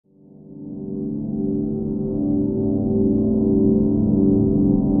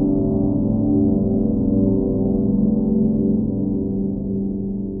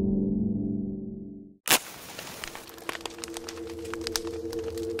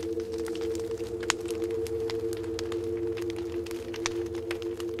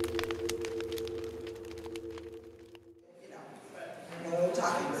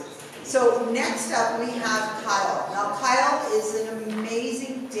next up we have Kyle. Now Kyle is an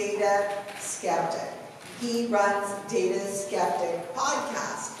amazing data skeptic. He runs Data Skeptic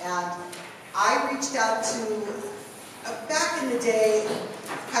Podcast, and I reached out to, back in the day,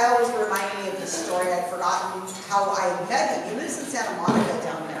 Kyle was reminding me of this story. I'd forgotten how I had met him. He lives in Santa Monica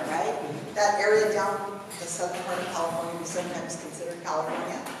down there, right? That area down the southern part of California, we sometimes consider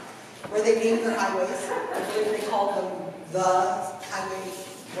California, where they named their highways. I believe they called them the Highway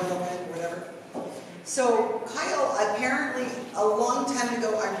 101, whatever. So Kyle, apparently a long time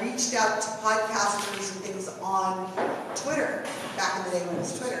ago, I reached out to podcasters and things on Twitter, back in the day when it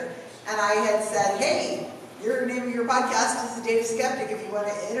was Twitter, and I had said, hey, your name of your podcast is The Data Skeptic. If you want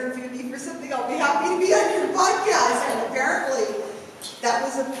to interview me for something, I'll be happy to be on your podcast. And apparently, that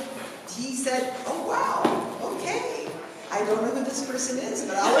was he said, oh wow, okay. I don't know who this person is,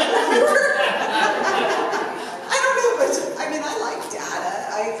 but I'll interview her. I don't know, but I mean, I like data.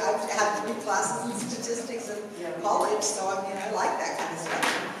 I've had 3 classes in statistics in college, so I mean, I like that kind of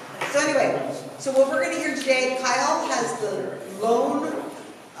stuff. So anyway, so what we're going to hear today, Kyle has the lone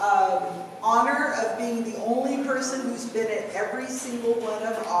honor of being the only person who's been at every single one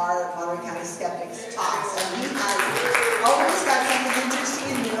of our Monterey County Skeptics talks. And he has always got something interesting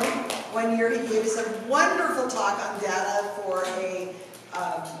and new. One year he gave us a wonderful talk on data for a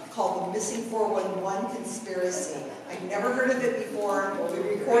called the Missing 411 Conspiracy. I'd never heard of it before. We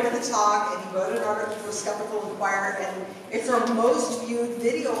recorded the talk, and he wrote an article for Skeptical Inquirer, and it's our most viewed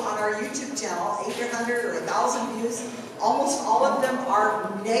video on our YouTube channel, 800 or 1,000 views. Almost all of them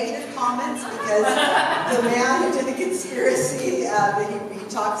are negative comments because the man who did the conspiracy that he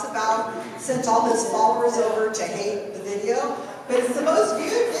talks about sent all his followers over to hate the video. But it's the most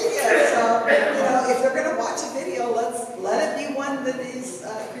viewed video, so if they're going to watch a video, let it be one that is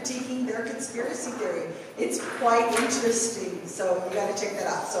critiquing their conspiracy theory. It's quite interesting, so you got to check that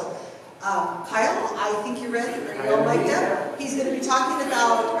out. So, Kyle, I think you're ready. Are you all mic'd up? He's going to be talking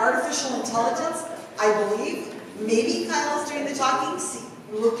about artificial intelligence, I believe. Maybe Kyle's doing the talking.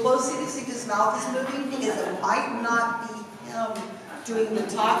 Look closely to see if his mouth is moving, because it might not be him doing the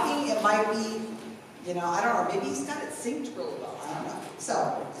talking. It might be, I don't know, maybe he's got it synced really well. I don't know.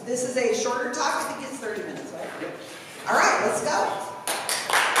 So, this is a shorter talk. I think it's 30 minutes, right? Yep. All right, let's go.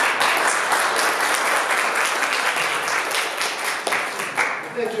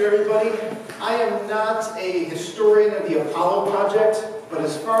 Thank you, everybody. I am not a historian of the Apollo project, but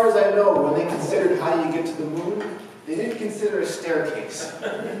as far as I know, when they considered how do you get to the moon, they didn't consider a staircase.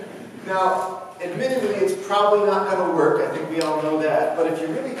 Now, admittedly, it's probably not going to work. I think we all know that. But if you're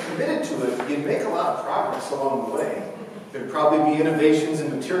really committed to it, you'd make a lot of progress along the way. There'd probably be innovations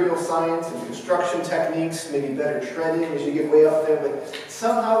in material science and construction techniques, maybe better treading as you get way up there. But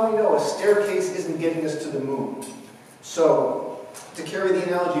somehow we know a staircase isn't getting us to the moon. So, to carry the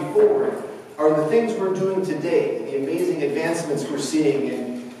analogy forward, are the things we're doing today, the amazing advancements we're seeing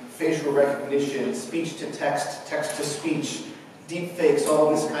in facial recognition, speech-to-text, text-to-speech, deep fakes, all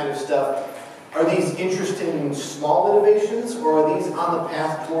this kind of stuff, are these interesting small innovations, or are these on the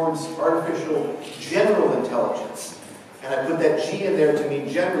path towards artificial general intelligence? And I put that G in there to mean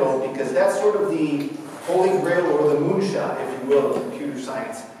general because that's sort of the holy grail or the moonshot, if you will, of computer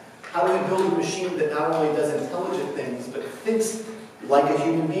science. How do we build a machine that not only does intelligent things, but thinks like a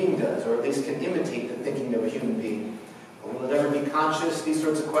human being does, or at least can imitate the thinking of a human being? Will it ever be conscious? These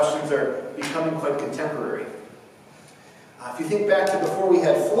sorts of questions are becoming quite contemporary. If you think back to before we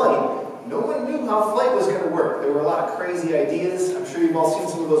had flight, no one knew how flight was going to work. There were a lot of crazy ideas. I'm sure you've all seen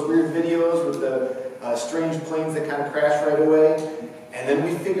some of those weird videos with the strange planes that kind of crash right away. And then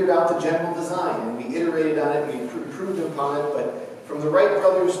we figured out the general design, and we iterated on it, we improved upon it. But from the Wright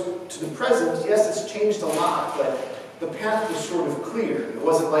brothers to the present, yes, it's changed a lot, but the path was sort of clear. It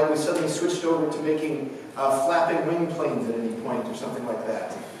wasn't like we suddenly switched over to making flapping wing planes at any point or something like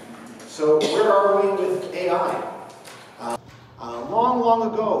that. So where are we with AI?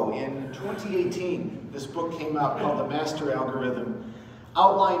 Long ago, in 2018, this book came out called The Master Algorithm,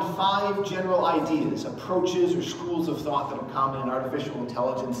 outlined 5 general ideas, approaches, or schools of thought that are common in artificial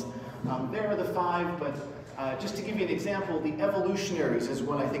intelligence. There are the 5, but just to give you an example, the evolutionaries is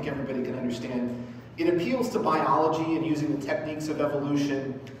one I think everybody can understand. It appeals to biology and using the techniques of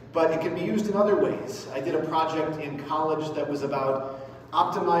evolution, but it can be used in other ways. I did a project in college that was about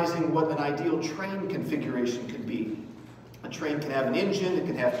optimizing what an ideal train configuration could be. A train can have an engine, it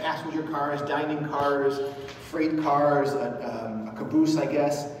can have passenger cars, dining cars, freight cars, a caboose, I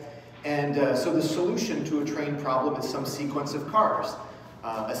guess. And so the solution to a train problem is some sequence of cars.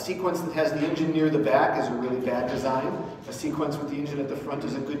 A sequence that has the engine near the back is a really bad design. A sequence with the engine at the front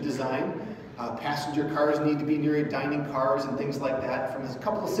is a good design. Passenger cars need to be near dining cars and things like that. From a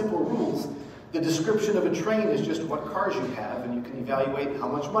couple of simple rules, The description of a train is just what cars you have, and you can evaluate how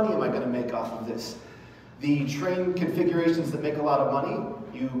much money am I going to make off of this. The train configurations that make a lot of money,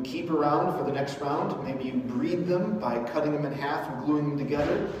 you keep around for the next round. Maybe you breed them by cutting them in half and gluing them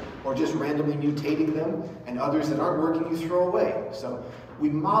together, or just randomly mutating them, and others that aren't working you throw away. So we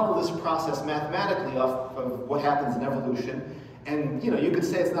model this process mathematically off of what happens in evolution. And you could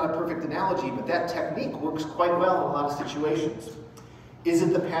say it's not a perfect analogy, but that technique works quite well in a lot of situations. Is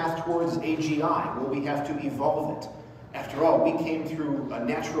it the path towards AGI? Will we have to evolve it? After all, we came through a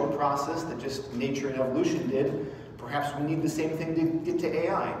natural process that just nature and evolution did. Perhaps we need the same thing to get to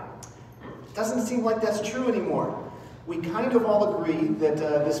AI. It doesn't seem like that's true anymore. We kind of all agree that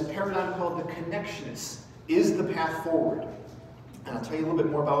this paradigm called the connectionists is the path forward. And I'll tell you a little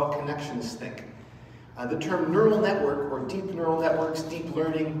bit more about what connectionists think. The term neural network, or deep neural networks, deep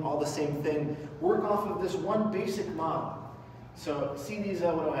learning, all the same thing, work off of this one basic model. So see these,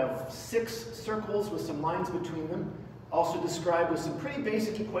 what do I have, 6 circles with some lines between them, also described with some pretty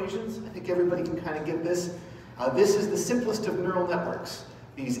basic equations. I think everybody can kind of get this. This is the simplest of neural networks.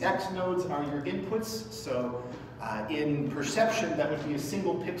 These X nodes are your inputs, so in perception that would be a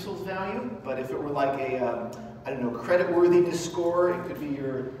single pixels value, but if it were like a, I don't know, creditworthiness score, it could be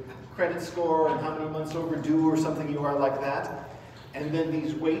your credit score and how many months overdue or something you are like that. And then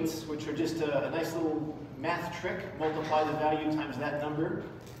these weights, which are just a nice little math trick, multiply the value times that number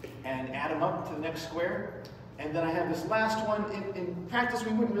and add them up to the next square. And then I have this last one. In practice,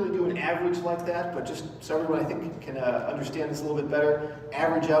 we wouldn't really do an average like that, but just so everyone I think can understand this a little bit better,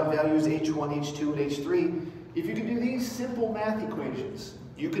 average out values H1, H2, and H3. If you can do these simple math equations,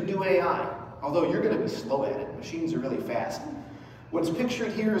 you can do AI, although you're going to be slow at it. Machines are really fast. What's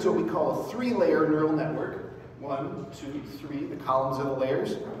pictured here is what we call a 3-layer neural network. 1, 2, 3, the columns are the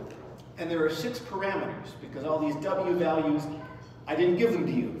layers. And there are 6 parameters, because all these W values, I didn't give them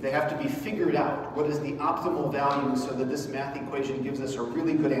to you. They have to be figured out. What is the optimal value so that this math equation gives us a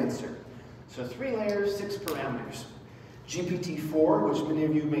really good answer? So 3 layers, 6 parameters. GPT-4, which many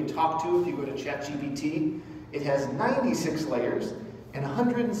of you may talk to if you go to ChatGPT, it has 96 layers and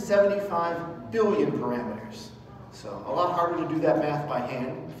 175 billion parameters. So a lot harder to do that math by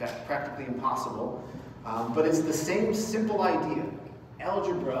hand, in fact, practically impossible. But it's the same simple idea,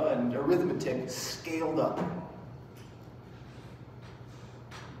 algebra and arithmetic scaled up.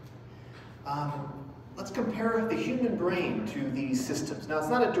 Let's compare the human brain to these systems. Now, it's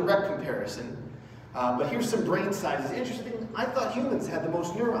not a direct comparison, but here's some brain sizes. Interesting, I thought humans had the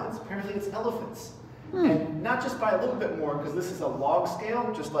most neurons. Apparently it's elephants. And not just by a little bit more, because this is a log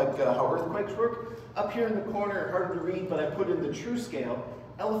scale, just like how earthquakes work. Up here in the corner, harder to read, but I put in the true scale.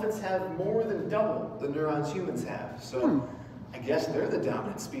 Elephants have more than double the neurons humans have. So I guess they're the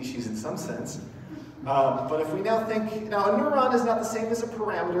dominant species in some sense. But if we now think, now a neuron is not the same as a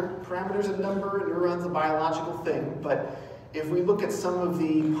parameter. Parameter's a number, a neuron's a biological thing. But if we look at some of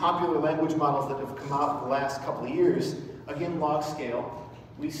the popular language models that have come out in the last couple of years, again, log scale,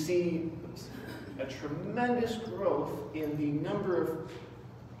 we see a tremendous growth in the number of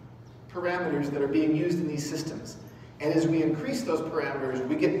parameters that are being used in these systems. And as we increase those parameters,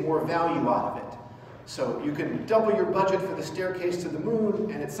 we get more value out of it. So you can double your budget for the staircase to the moon,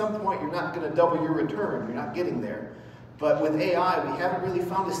 and at some point you're not going to double your return. You're not getting there. But with AI, we haven't really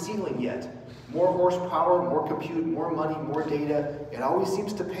found a ceiling yet. More horsepower, more compute, more money, more data, it always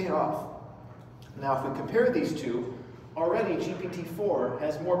seems to pay off. Now, if we compare these two, already GPT-4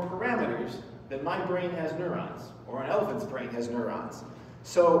 has more parameters than my brain has neurons, or an elephant's brain has neurons.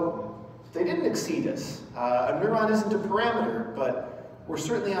 So they didn't exceed us. A neuron isn't a parameter, but we're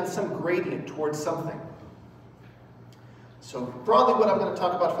certainly on some gradient towards something. So broadly, what I'm going to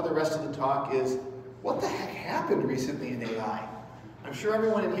talk about for the rest of the talk is what the heck happened recently in AI? I'm sure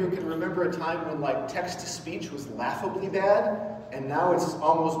everyone in here can remember a time when like text-to-speech was laughably bad, and now it's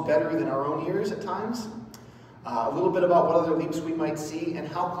almost better than our own ears at times. A little bit about what other leaps we might see and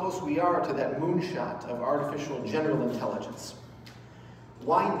how close we are to that moonshot of artificial general intelligence.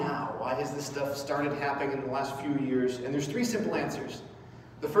 Why now? Why has this stuff started happening in the last few years? And there's 3 simple answers.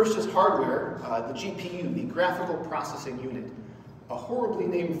 The first is hardware, the GPU, the graphical processing unit. A horribly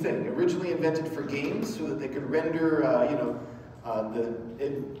named thing, originally invented for games so that they could render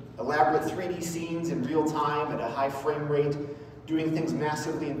the elaborate 3D scenes in real time at a high frame rate, doing things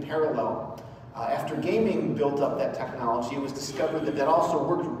massively in parallel. After gaming built up that technology, it was discovered that that also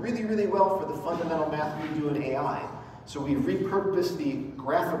worked really, really well for the fundamental math we do in AI. So we repurposed the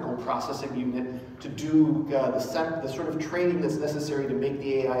graphical processing unit to do the sort of training that's necessary to make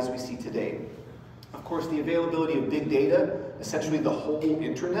the AIs we see today. Of course, the availability of big data, essentially the whole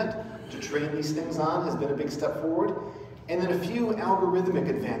internet, to train these things on has been a big step forward. and then a few algorithmic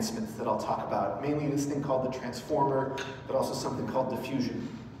advancements that I'll talk about, mainly this thing called the transformer, but also something called diffusion.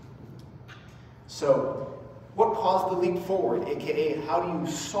 So, what caused the leap forward, aka how do you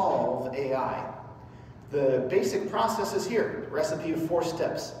solve AI? The basic process is here, a recipe of 4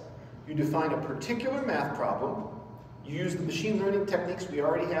 steps. You define a particular math problem, you use the machine learning techniques we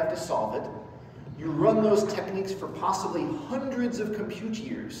already have to solve it, you run those techniques for possibly hundreds of compute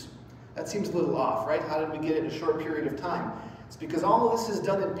years. That seems a little off, right? How did we get it in a short period of time? It's because all of this is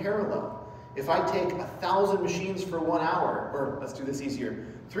done in parallel. If I take 1,000 machines for 1 hour, or let's do this easier,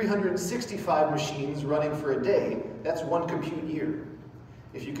 365 machines running for a day, that's 1 compute year.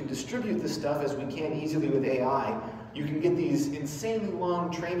 If you can distribute this stuff as we can easily with AI, you can get these insanely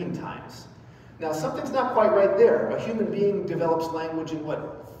long training times. Now, something's not quite right there. A human being develops language in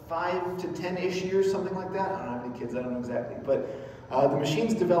what, 5 to 10-ish years, something like that? I don't know how many kids, I don't know exactly. But the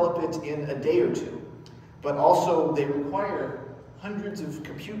machines develop it in a day or 2. But also, they require hundreds of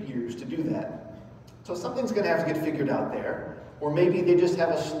compute years to do that. So something's going to have to get figured out there. Or maybe they just have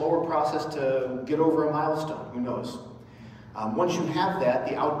a slower process to get over a milestone. Who knows? Once you have that,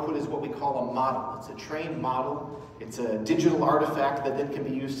 the output is what we call a model. It's a trained model. It's a digital artifact that then can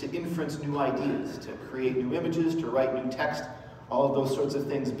be used to inference new ideas, to create new images, to write new text, all of those sorts of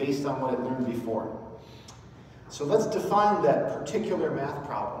things based on what it learned before. So let's define that particular math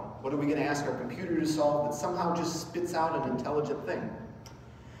problem. What are we going to ask our computer to solve that somehow just spits out an intelligent thing?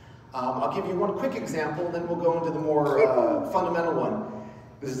 I'll give you one quick example, then we'll go into the more fundamental one.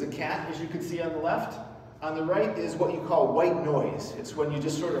 This is a cat, as you can see on the left. On the right is what you call white noise. It's when you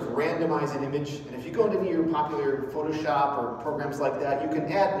just sort of randomize an image, and if you go into any of your popular Photoshop or programs like that, you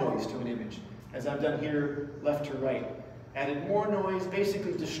can add noise to an image, as I've done here, left to right. Added more noise,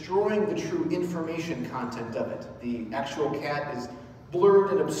 basically destroying the true information content of it. The actual cat is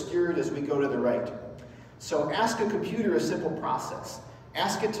blurred and obscured as we go to the right. So ask a computer a simple process.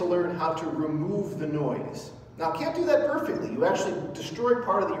 Ask it to learn how to remove the noise. Now, it can't do that perfectly. You actually destroy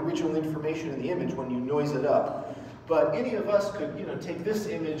part of the original information in the image when you noise it up. But any of us could, take this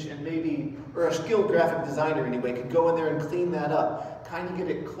image and maybe, or a skilled graphic designer anyway, could go in there and clean that up, kind of get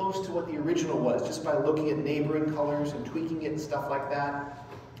it close to what the original was, just by looking at neighboring colors and tweaking it and stuff like that.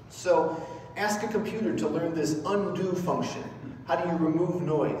 So, ask a computer to learn this undo function. How do you remove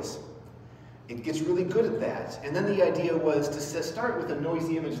noise? It gets really good at that. And then the idea was to start with a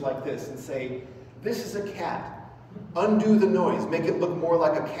noisy image like this and say, this is a cat. Undo the noise, make it look more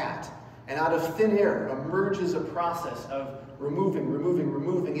like a cat. And out of thin air emerges a process of removing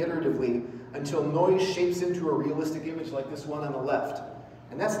iteratively until noise shapes into a realistic image like this one on the left.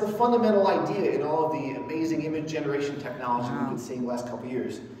 And that's the fundamental idea in all of the amazing image generation technology we've been seeing the last couple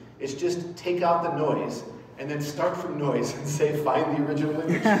years. It's just take out the noise and then start from noise and say, find the original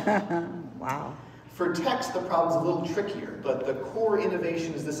image. Wow. For text, the problem's a little trickier, but the core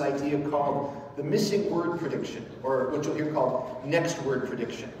innovation is this idea called the missing word prediction, or what you'll hear called next word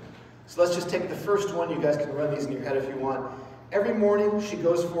prediction. So let's just take the first one. You guys can run these in your head if you want. Every morning, she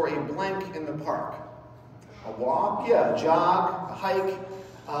goes for a blank in the park. A walk, a jog, a hike.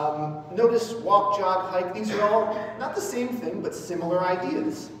 Notice walk, jog, hike. These are all not the same thing, but similar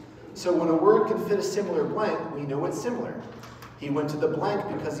ideas. So when a word can fit a similar blank, we know it's similar. He went to the blank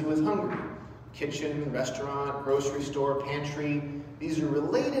because he was hungry. Kitchen, restaurant, grocery store, pantry. These are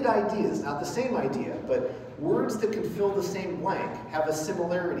related ideas, not the same idea, but words that can fill the same blank have a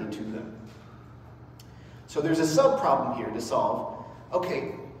similarity to them. So there's a sub-problem here to solve.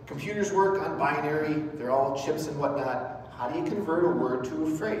 Okay, computers work on binary, they're all chips and whatnot. How do you convert a word to a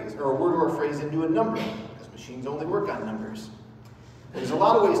phrase, or a word or a phrase into a number? Because machines only work on numbers. There's a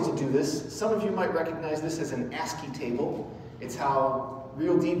lot of ways to do this. Some of you might recognize this as an ASCII table. It's how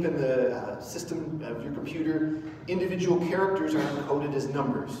real deep in the system of your computer, individual characters are encoded as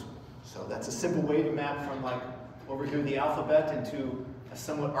numbers. So that's a simple way to map from like over here the alphabet into a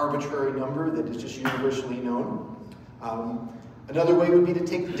somewhat arbitrary number that is just universally known. Another way would be to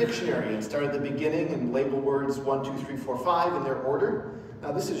take the dictionary and start at the beginning and label words 1, 2, 3, 4, 5 in their order.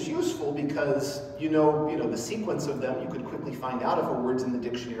 Now this is useful because you know the sequence of them. You could quickly find out if a word's in the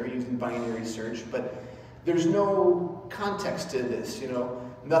dictionary using binary search, but there's no context to this,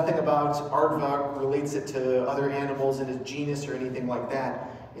 Nothing about aardvark relates it to other animals in its genus or anything like that.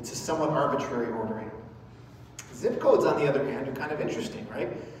 It's a somewhat arbitrary ordering. Zip codes, on the other hand, are kind of interesting, right?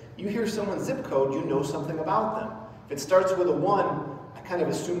 You hear someone's zip code, you know something about them. If it starts with a 1, I kind of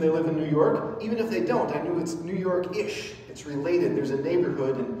assume they live in New York. Even if they don't, I knew it's New York-ish. It's related, there's a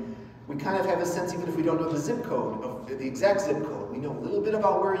neighborhood, and we kind of have a sense, even if we don't know the zip code, of the exact zip code. We know a little bit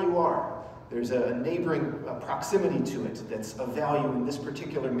about where you are. There's a neighboring proximity to it that's of value in this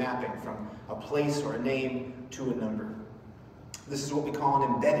particular mapping from a place or a name to a number. This is what we call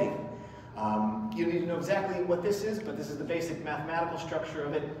an embedding. You don't need to know exactly what this is, but this is the basic mathematical structure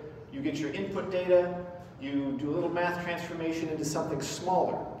of it. You get your input data, you do a little math transformation into something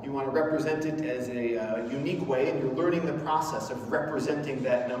smaller. You want to represent it as a unique way, and you're learning the process of representing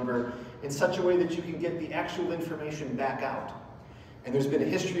that number in such a way that you can get the actual information back out. And there's been a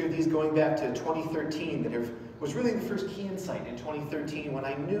history of these going back to 2013 that was really the first key insight in 2013 when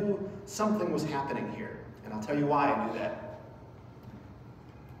I knew something was happening here. And I'll tell you why I knew that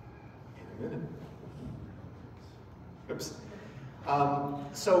in a minute. Oops.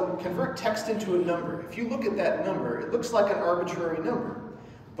 So convert text into a number. If you look at that number, it looks like an arbitrary number.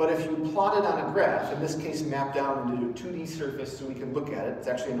 But if you plot it on a graph, in this case mapped down into a 2D surface so we can look at it, it's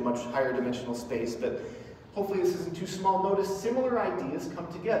actually in a much higher dimensional space, but hopefully this isn't too small. Notice similar ideas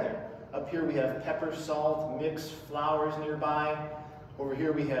come together. Up here we have pepper, salt, mix, flowers nearby. Over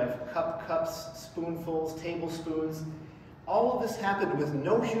here we have cups, spoonfuls, tablespoons. All of this happened with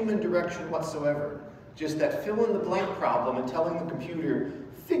no human direction whatsoever. Just that fill-in-the-blank problem and telling the computer,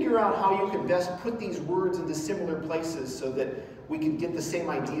 figure out how you can best put these words into similar places so that we can get the same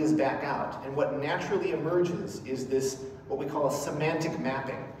ideas back out. And what naturally emerges is this, what we call a semantic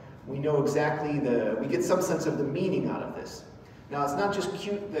mapping. We know exactly we get some sense of the meaning out of this. Now, it's not just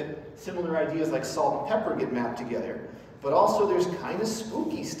cute that similar ideas like salt and pepper get mapped together, but also there's kind of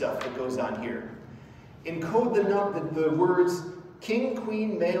spooky stuff that goes on here. Encode the words king,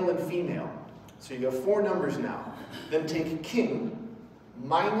 queen, male, and female. So you have 4 numbers now. Then take king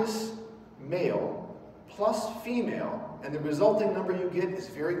minus male plus female, and the resulting number you get is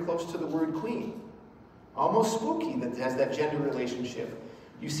very close to the word queen. Almost spooky that it has that gender relationship.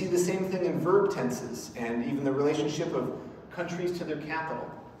 You see the same thing in verb tenses and even the relationship of countries to their capital.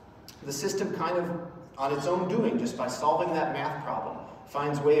 The system kind of, on its own doing, just by solving that math problem,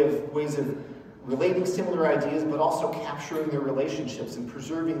 finds ways of relating similar ideas, but also capturing their relationships and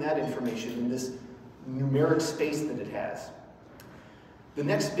preserving that information in this numeric space that it has. The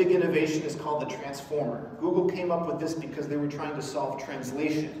next big innovation is called the transformer. Google came up with this because they were trying to solve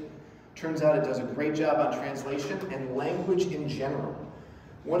translation. Turns out it does a great job on translation and language in general.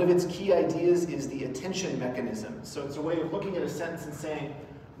 One of its key ideas is the attention mechanism. So it's a way of looking at a sentence and saying,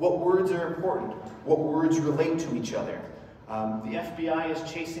 what words are important? What words relate to each other? The FBI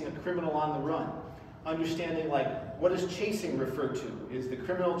is chasing a criminal on the run. Understanding, like, what does chasing refer to? Is the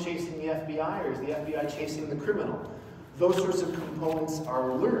criminal chasing the FBI, or is the FBI chasing the criminal? Those sorts of components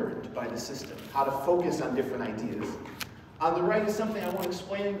are learned by the system, how to focus on different ideas. On the right is something I won't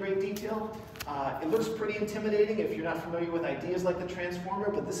explain in great detail. It looks pretty intimidating if you're not familiar with ideas like the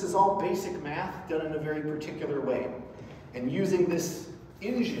transformer, but this is all basic math done in a very particular way. And using this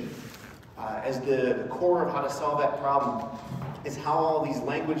engine as the core of how to solve that problem is how all these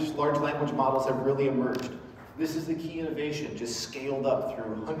large language models have really emerged. This is the key innovation, just scaled up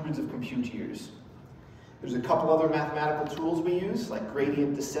through hundreds of compute years. There's a couple other mathematical tools we use, like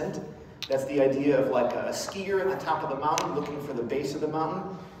gradient descent. That's the idea of like a skier at the top of the mountain looking for the base of the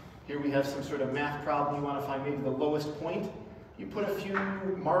mountain. Here we have some sort of math problem. You want to find maybe the lowest point. You put a few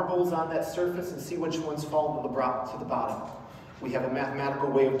marbles on that surface and see which ones fall to the bottom. We have a mathematical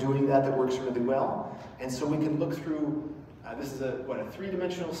way of doing that that works really well. And so we can look through, this is a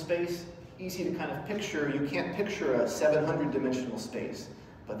 3-dimensional space. Easy to kind of picture. You can't picture a 700-dimensional space,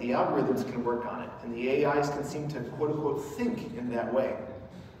 but the algorithms can work on it. And the AIs can seem to, quote unquote, think in that way.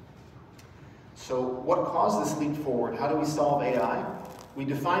 So what caused this leap forward? How do we solve AI? We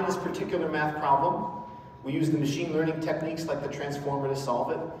define this particular math problem. We use the machine learning techniques like the transformer to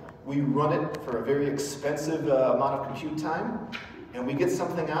solve it. We run it for a very expensive amount of compute time, and we get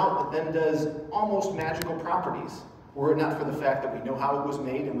something out that then does almost magical properties, were it not for the fact that we know how it was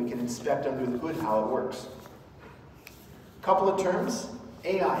made and we can inspect under the hood how it works. A couple of terms,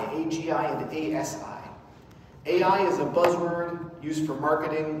 AI, AGI, and ASI. AI is a buzzword used for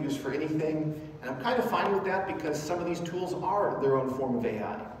marketing, used for anything, and I'm kind of fine with that because some of these tools are their own form of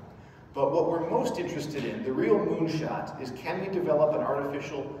AI. But what we're most interested in, the real moonshot, is can we develop an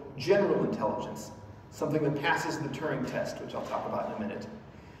artificial general intelligence, something that passes the Turing test, which I'll talk about in a minute.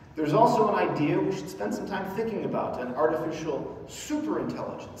 There's also an idea we should spend some time thinking about, an artificial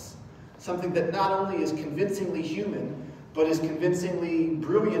superintelligence, something that not only is convincingly human, but is convincingly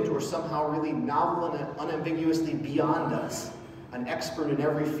brilliant or somehow really novel and unambiguously beyond us, an expert in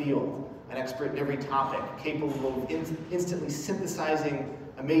every field, an expert in every topic, capable of instantly synthesizing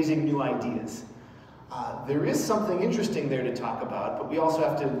amazing new ideas. There is something interesting there to talk about, but we also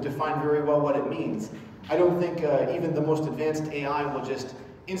have to define very well what it means. I don't think even the most advanced AI will just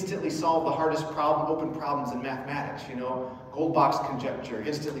instantly solve the hardest open problems in mathematics. You know, Goldbach's conjecture,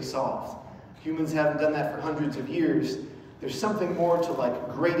 instantly solved. Humans haven't done that for hundreds of years. there's something more to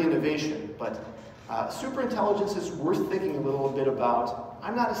like great innovation, but superintelligence is worth thinking a little bit about.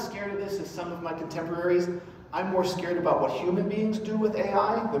 I'm not as scared of this as some of my contemporaries. I'm more scared about what human beings do with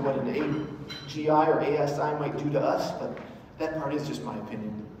AI than what an AGI or ASI might do to us, but that part is just my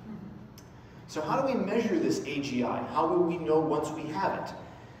opinion. So how do we measure this AGI? How will we know once we have it?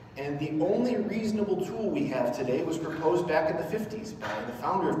 And the only reasonable tool we have today was proposed back in the 50s by the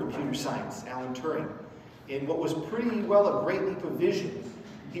founder of computer science, Alan Turing, in what was pretty well a great leap of vision.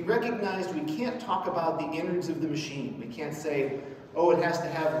 He recognized we can't talk about the innards of the machine. We can't say, oh, it has to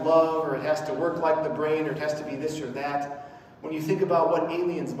have love, or it has to work like the brain, or it has to be this or that. When you think about what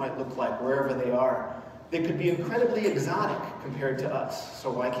aliens might look like wherever they are, they could be incredibly exotic compared to us.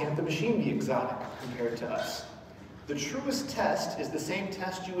 So why can't the machine be exotic compared to us? The truest test is the same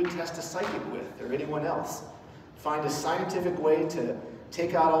test you would test a psychic with, or anyone else. Find a scientific way to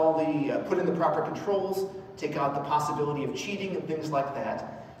take out all the, put in the proper controls, take out the possibility of cheating and things like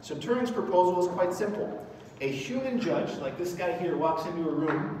that. So Turing's proposal is quite simple. A human judge, like this guy here, walks into a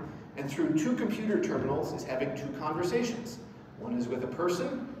room and through two computer terminals is having two conversations. One is with a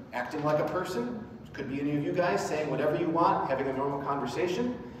person, acting like a person. It could be any of you guys saying whatever you want, having a normal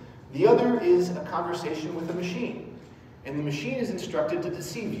conversation. The other is a conversation with a machine. And the machine is instructed to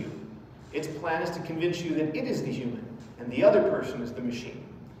deceive you. Its plan is to convince you that it is the human and the other person is the machine.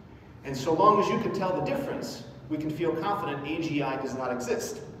 And so long as you can tell the difference, we can feel confident AGI does not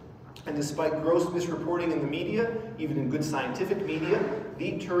exist. And despite gross misreporting in the media, even in good scientific media,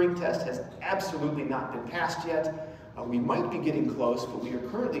 the Turing test has absolutely not been passed yet. We might be getting close, but we are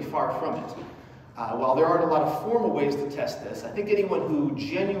currently far from it. While there aren't a lot of formal ways to test this, I think anyone who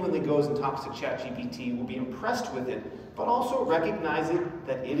genuinely goes and talks to ChatGPT will be impressed with it, but also recognizing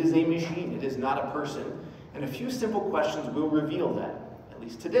that it is a machine, it is not a person. And a few simple questions will reveal that. At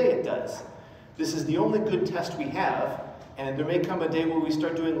least today it does. This is the only good test we have, and there may come a day where we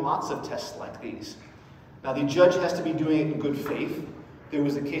start doing lots of tests like these. Now the judge has to be doing it in good faith. There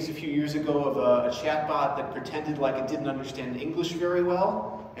was a case a few years ago of a chatbot that pretended like it didn't understand English very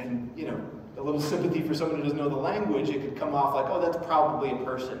well, and you know, a little sympathy for someone who doesn't know the language, it could come off like, oh, that's probably a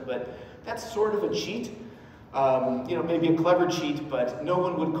person, but that's sort of a cheat. You know, maybe a clever cheat, but no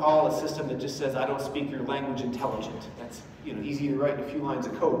one would call a system that just says, I don't speak your language intelligent. That's, you know, easy to write in a few lines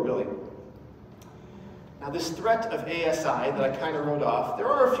of code, really. Now this threat of ASI that I kind of wrote off, there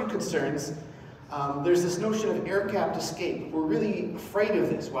are a few concerns. There's this notion of air-gapped escape. We're really afraid of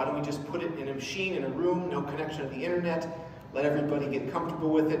this. Why don't we just put it in a machine, in a room, no connection to the internet, let everybody get comfortable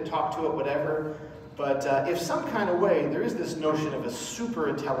with it, talk to it, whatever. But if some kind of way, there is this notion of a super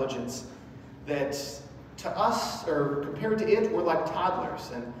intelligence that to us, or compared to it, we're like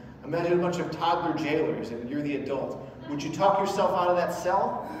toddlers. And imagine a bunch of toddler jailers and you're the adult. Would you talk yourself out of that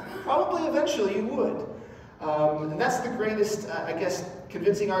cell? Probably eventually you would. And that's the greatest, I guess,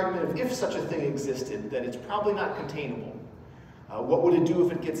 convincing argument of if such a thing existed, that it's probably not containable. What would it do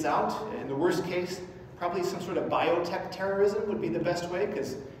if it gets out? In the worst case, probably some sort of biotech terrorism would be the best way,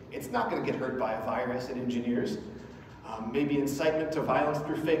 because it's not going to get hurt by a virus, it engineers. Maybe incitement to violence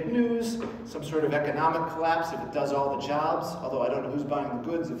through fake news, some sort of economic collapse if it does all the jobs, although I don't know who's buying the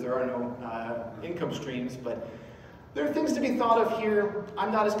goods if there are no income streams. But there are things to be thought of here.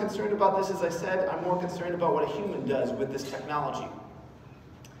 I'm not as concerned about this as I said. I'm more concerned about what a human does with this technology.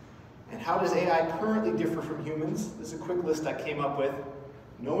 And how does AI currently differ from humans? This is a quick list I came up with.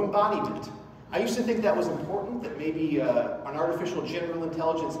 No embodiment. I used to think that was important, that maybe an artificial general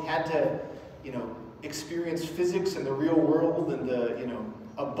intelligence had to, you know, experience physics in the real world and the, you know,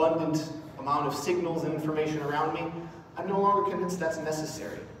 abundant amount of signals and information around me. I'm no longer convinced that's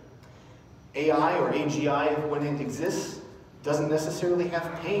necessary. AI or AGI, when it exists, doesn't necessarily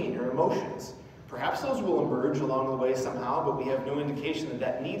have pain or emotions. Perhaps those will emerge along the way somehow, but we have no indication that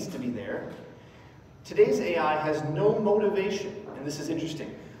that needs to be there. Today's AI has no motivation, and this is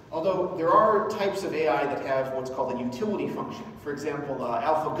interesting. Although there are types of AI that have what's called a utility function. For example,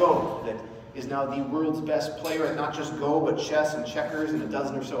 AlphaGo, that is now the world's best player at not just Go, but chess and checkers and a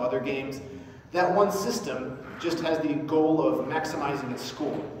dozen or so other games. That one system just has the goal of maximizing its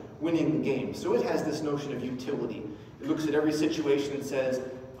score, winning the game. So it has this notion of utility. It looks at every situation and says,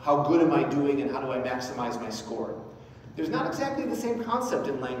 how good am I doing and how do I maximize my score? There's not exactly the same concept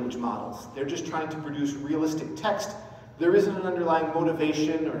in language models. They're just trying to produce realistic text. There isn't an underlying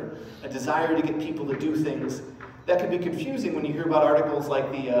motivation or a desire to get people to do things. That can be confusing when you hear about articles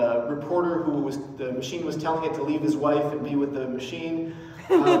like the reporter the machine was telling it to leave his wife and be with the machine.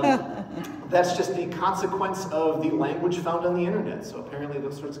 That's just the consequence of the language found on the internet. So apparently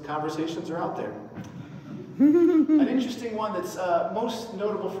those sorts of conversations are out there. An interesting one that's most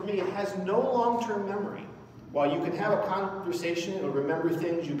notable for me, it has no long-term memory. While you can have a conversation, it'll remember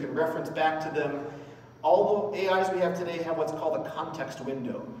things, you can reference back to them. All the AIs we have today have what's called a context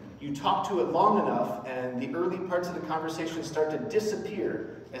window. You talk to it long enough, and the early parts of the conversation start to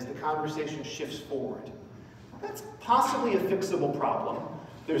disappear as the conversation shifts forward. That's possibly a fixable problem.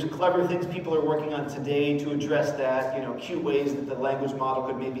 There's clever things people are working on today to address that, cute ways that the language model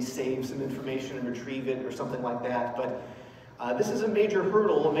could maybe save some information and retrieve it or something like that. But this is a major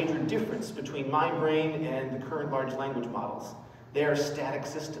hurdle, a major difference between my brain and the current large language models. They are static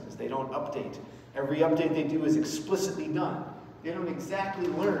systems. They don't update. Every update they do is explicitly done. They don't exactly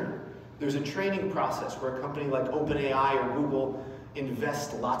learn. There's a training process where a company like OpenAI or Google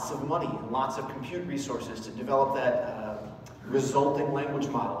invest lots of money and lots of compute resources to develop that resulting language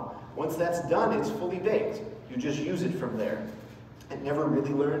model. Once that's done, it's fully baked. You just use it from there. It never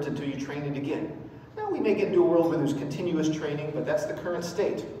really learns until you train it again. Now we may get into a world where there's continuous training, but that's the current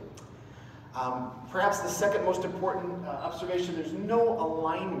state. Perhaps the second most important observation, there's no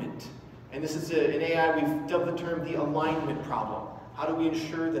alignment. And this is an AI, we've dubbed the term the alignment problem. How do we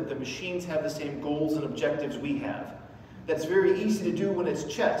ensure that the machines have the same goals and objectives we have? That's very easy to do when it's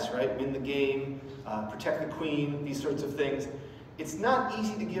chess, right? Win the game, protect the queen, these sorts of things. It's not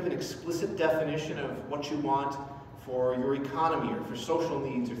easy to give an explicit definition of what you want for your economy or for social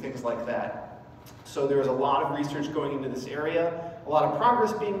needs or things like that. So there's a lot of research going into this area, a lot of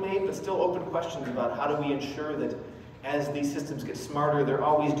progress being made, but still open questions about how do we ensure that as these systems get smarter, they're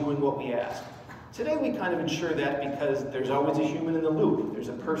always doing what we ask. Today we kind of ensure that because there's always a human in the loop. There's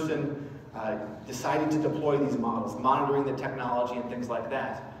a person deciding to deploy these models, monitoring the technology and things like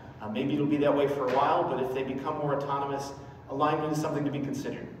that. Maybe it'll be that way for a while, but if they become more autonomous, alignment is something to be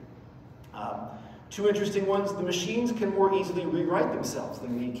considered. Two interesting ones, the machines can more easily rewrite themselves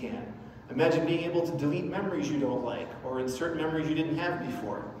than we can. Imagine being able to delete memories you don't like, or insert memories you didn't have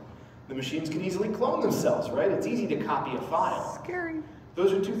before. The machines can easily clone themselves, right? It's easy to copy a file. Scary.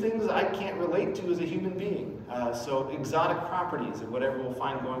 Those are two things I can't relate to as a human being. So exotic properties of whatever we'll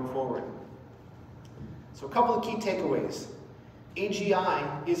find going forward. So a couple of key takeaways.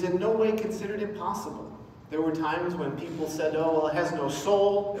 AGI is in no way considered impossible. There were times when people said, oh, well, it has no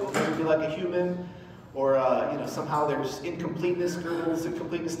soul, it will never be like a human, or somehow there's incompleteness, Gödel's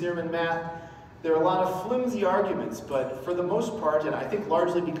incompleteness theorem in math. There are a lot of flimsy arguments, but for the most part, and I think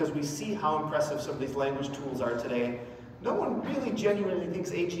largely because we see how impressive some of these language tools are today, no one really genuinely thinks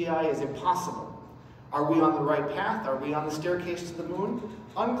AGI is impossible. Are we on the right path? Are we on the staircase to the moon?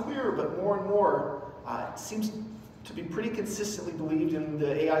 Unclear, but more and more, it seems to be pretty consistently believed in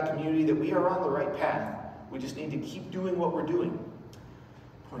the AI community that we are on the right path. We just need to keep doing what we're doing.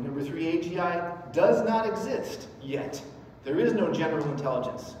 Point number 3, AGI does not exist yet. There is no general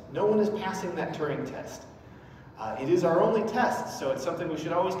intelligence. No one is passing that Turing test. It is our only test, so it's something we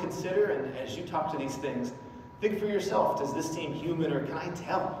should always consider, and as you talk to these things, think for yourself, does this seem human, or can I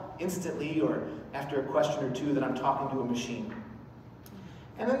tell instantly or after a question or two that I'm talking to a machine?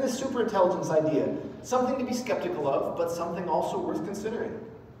 And then this superintelligence idea, something to be skeptical of, but something also worth considering.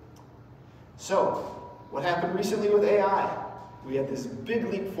 So, what happened recently with AI? We had this big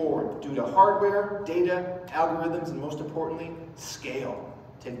leap forward due to hardware, data, algorithms, and most importantly, scale.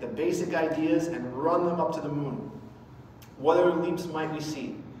 Take the basic ideas and run them up to the moon. What other leaps might we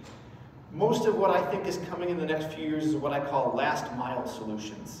see? Most of what I think is coming in the next few years is what I call last mile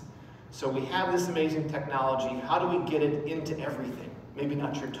solutions. So we have this amazing technology. How do we get it into everything? Maybe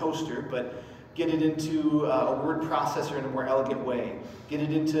not your toaster, but get it into a word processor in a more elegant way. Get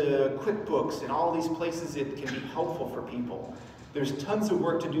it into QuickBooks and all these places it can be helpful for people. There's tons of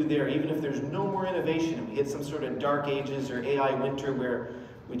work to do there, even if there's no more innovation and we hit some sort of dark ages or AI winter where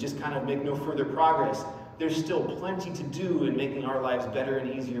we just kind of make no further progress. There's still plenty to do in making our lives better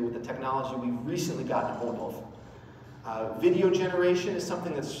and easier with the technology we've recently gotten hold of. Video generation is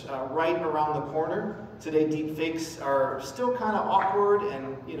something that's right around the corner. Today, deep fakes are still kind of awkward,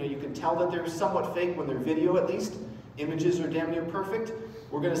 and you can tell that they're somewhat fake when they're video, at least. Images are damn near perfect.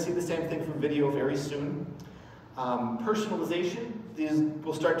 We're going to see the same thing for video very soon. Personalization is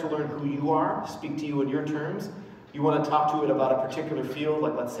we'll start to learn who you are, speak to you in your terms. You want to talk to it about a particular field,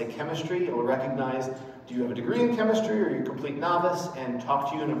 like let's say chemistry. It will recognize, do you have a degree in chemistry or are you a complete novice, and talk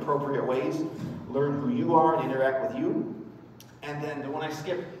to you in appropriate ways. Learn who you are and interact with you. And then the one I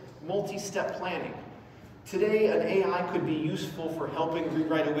skipped, multi-step planning. Today, an AI could be useful for helping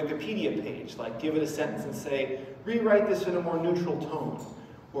rewrite a Wikipedia page, like give it a sentence and say, rewrite this in a more neutral tone,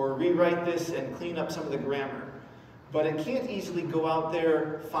 or rewrite this and clean up some of the grammar. But it can't easily go out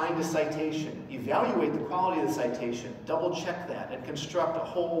there, find a citation, evaluate the quality of the citation, double check that, and construct a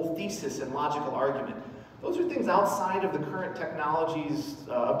whole thesis and logical argument. Those are things outside of the current technology's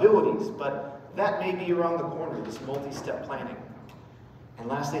abilities, but that may be around the corner, this multi-step planning. And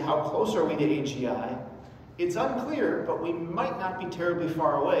lastly, how close are we to AGI? It's unclear, but we might not be terribly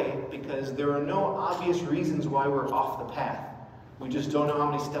far away because there are no obvious reasons why we're off the path. We just don't know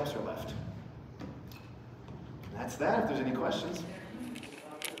how many steps are left. And that's that, if there's any questions.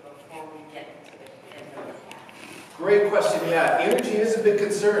 Great question, yeah. Energy is a big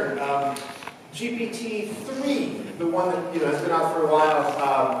concern. GPT-3, the one that has been out for a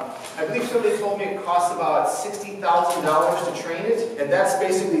while, I believe somebody told me it costs about $60,000 to train it, and that's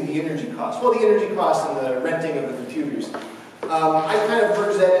basically the energy cost. Well, the energy cost and the renting of the computers. I kind of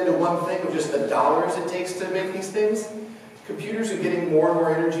merged that into one thing of just the dollars it takes to make these things. Computers are getting more and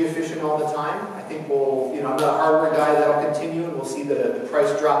more energy efficient all the time. I think I'm not a hardware guy, that'll continue, and we'll see the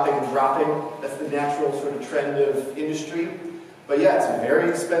price dropping and dropping. That's the natural sort of trend of industry. But yeah, it's very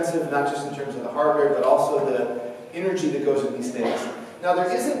expensive, not just in terms of the hardware, but also the energy that goes with these things. Now, there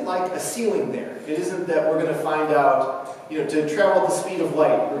isn't like a ceiling there. It isn't that we're going to find out, to travel at the speed of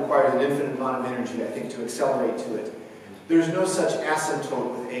light requires an infinite amount of energy, I think, to accelerate to it. There's no such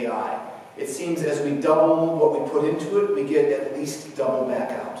asymptote with AI. It seems as we double what we put into it, we get at least double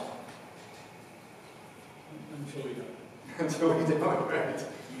back out. Until we don't. Until we don't, right?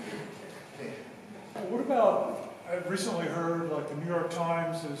 What about, I've recently heard like the New York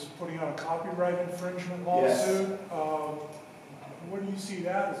Times is putting out a copyright infringement lawsuit. Yes. What do you see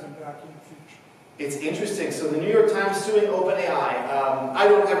that as impacting the future? It's interesting. So the New York Times suing OpenAI. I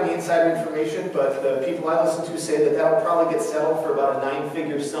don't have any insider information, but the people I listen to say that will probably get settled for about a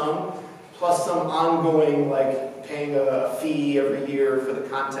 9-figure sum, plus some ongoing, like paying a fee every year for the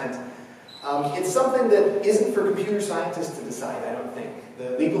content. It's something that isn't for computer scientists to decide, I don't think.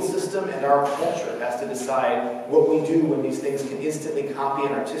 The legal system and our culture has to decide what we do when these things can instantly copy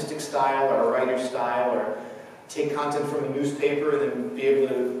an artistic style or a writer's style, or take content from a newspaper and then be able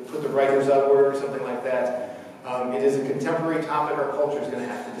to put the writers out of work or something like that. It is a contemporary topic our culture is going to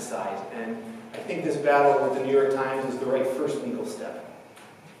have to decide. And I think this battle with the New York Times is the right first legal step.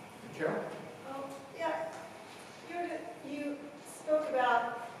 Carol? Yeah, you spoke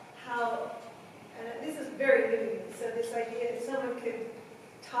about how, and this is very new to me, so this idea that someone could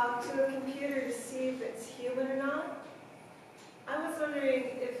talk to a computer to see if it's human or not. I was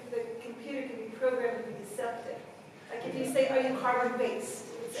wondering if the computer can be programmed to be deceptive. Like if you say, are you carbon-based?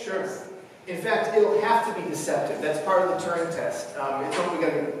 Sure. Yes. In fact, it'll have to be deceptive. That's part of the Turing test. It's something we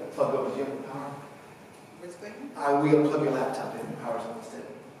got to plug up with you. What's going We got to plug your laptop in. Power's almost in.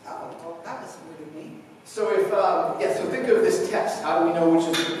 Oh, well, that was rude of me. So so think of this test. How do we know which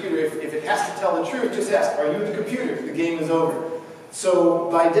is the computer? If it has to tell the truth, just ask, are you the computer? The game is over. So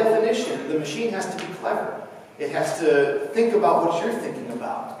by definition, the machine has to be clever. It has to think about what you're thinking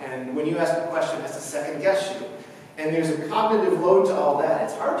about. And when you ask a question, it has to second guess you. And there's a cognitive load to all that.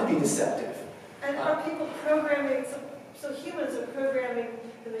 It's hard to be deceptive. And are people programming, so humans are programming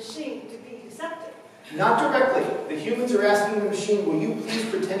the machine to be deceptive? Not directly. The humans are asking the machine, will you please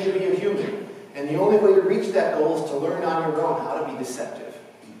pretend to be a human? And the only way to reach that goal is to learn on your own how to be deceptive.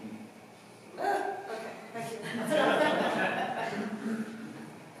 Okay, thank you.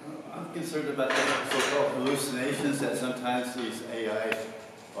 I'm concerned about the so-called hallucinations that sometimes these AI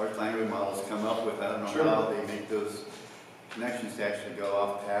large language models come up with. I don't know how they make those connections to actually go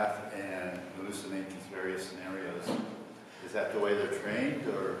off path and hallucinate these various scenarios. Is that the way they're trained,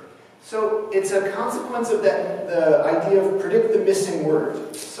 or? So it's a consequence of the idea of predict the missing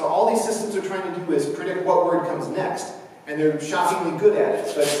word. So all these systems are trying to do is predict what word comes next. And they're shockingly good at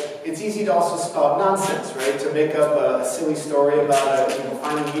it. But it's easy to also spout nonsense, right? To make up a silly story about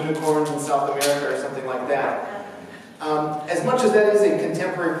finding unicorns in South America or something like that. As much as that is a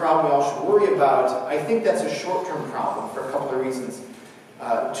contemporary problem we all should worry about, I think that's a short-term problem for a couple of reasons.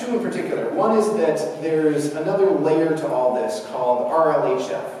 Two in particular. One is that there's another layer to all this called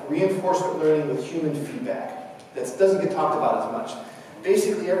RLHF, reinforcement learning with human feedback. That doesn't get talked about as much.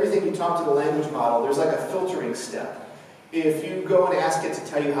 Basically, everything you talk to the language model, there's like a filtering step. If you go and ask it to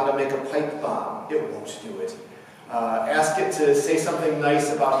tell you how to make a pipe bomb, it won't do it. Ask it to say something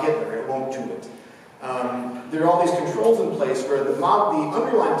nice about Hitler, it won't do it. There are all these controls in place where the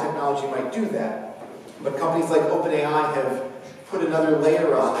underlying technology might do that, but companies like OpenAI have put another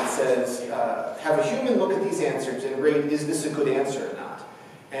layer on that says, have a human look at these answers and rate, is this a good answer or not?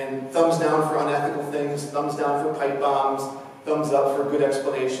 And thumbs down for unethical things, thumbs down for pipe bombs, thumbs up for good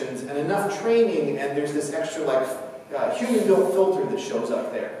explanations, and enough training, and there's this extra human-built filter that shows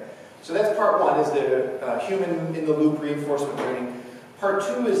up there. So that's part one, is the human-in-the-loop reinforcement learning. Part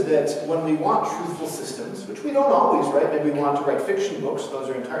two is that when we want truthful systems, which we don't always, right? Maybe we want to write fiction books, those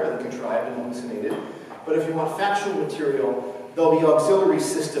are entirely contrived and hallucinated. But if you want factual material, there'll be auxiliary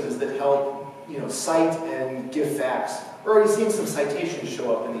systems that help cite and give facts. We're already seeing some citations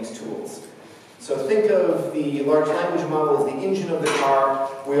show up in these tools. So think of the large language model as the engine of the car.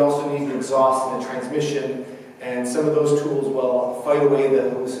 We also need the exhaust and the transmission, and some of those tools will fight away the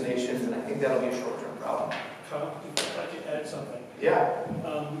hallucinations, and I think that'll be a short-term problem. Kyle, if I could add something. Yeah.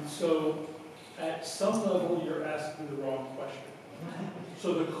 So at some level, you're asking the wrong question.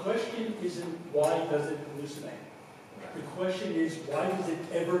 So the question isn't why does it hallucinate? The question is why does it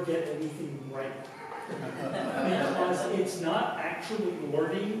ever get anything right? Because it's not actually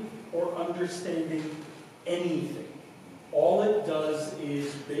learning or understanding anything. All it does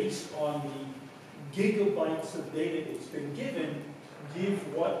is, based on the gigabytes of data it's been given, give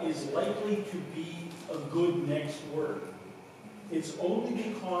what is likely to be a good next word. It's only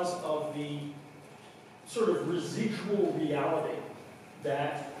because of the sort of residual reality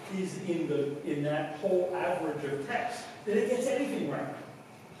that is in that whole average of text that it gets anything right.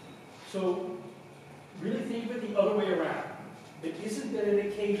 So really think of it the other way around. It isn't that it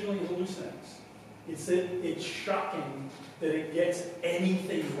occasionally hallucinates. It's that it's shocking that it gets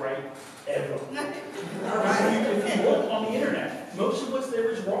anything right ever. All right. If you look on the internet, most of what's there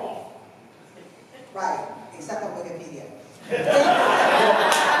is wrong. Right, except on Wikipedia. At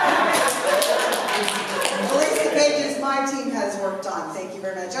least the pages my team has worked on. Thank you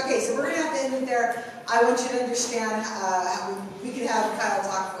very much. Okay, so we're going to have to end it there. I want you to understand how we could have Kyle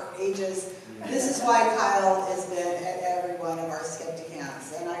talk for ages. This is why Kyle has been at every one of our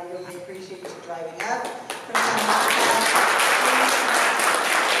SkeptiCamps, and I really appreciate you driving up from time to time.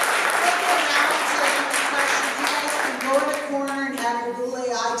 You guys can go in the corner and have your little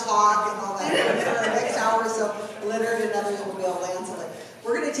AI talk and all that for the next hour or so. Leonard and others will be able to answer it.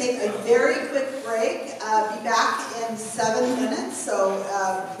 We're going to take a very quick break. Be back in 7 minutes, so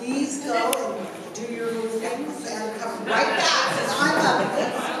please go and do your little things and come right back, because I'm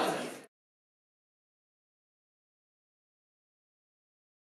up.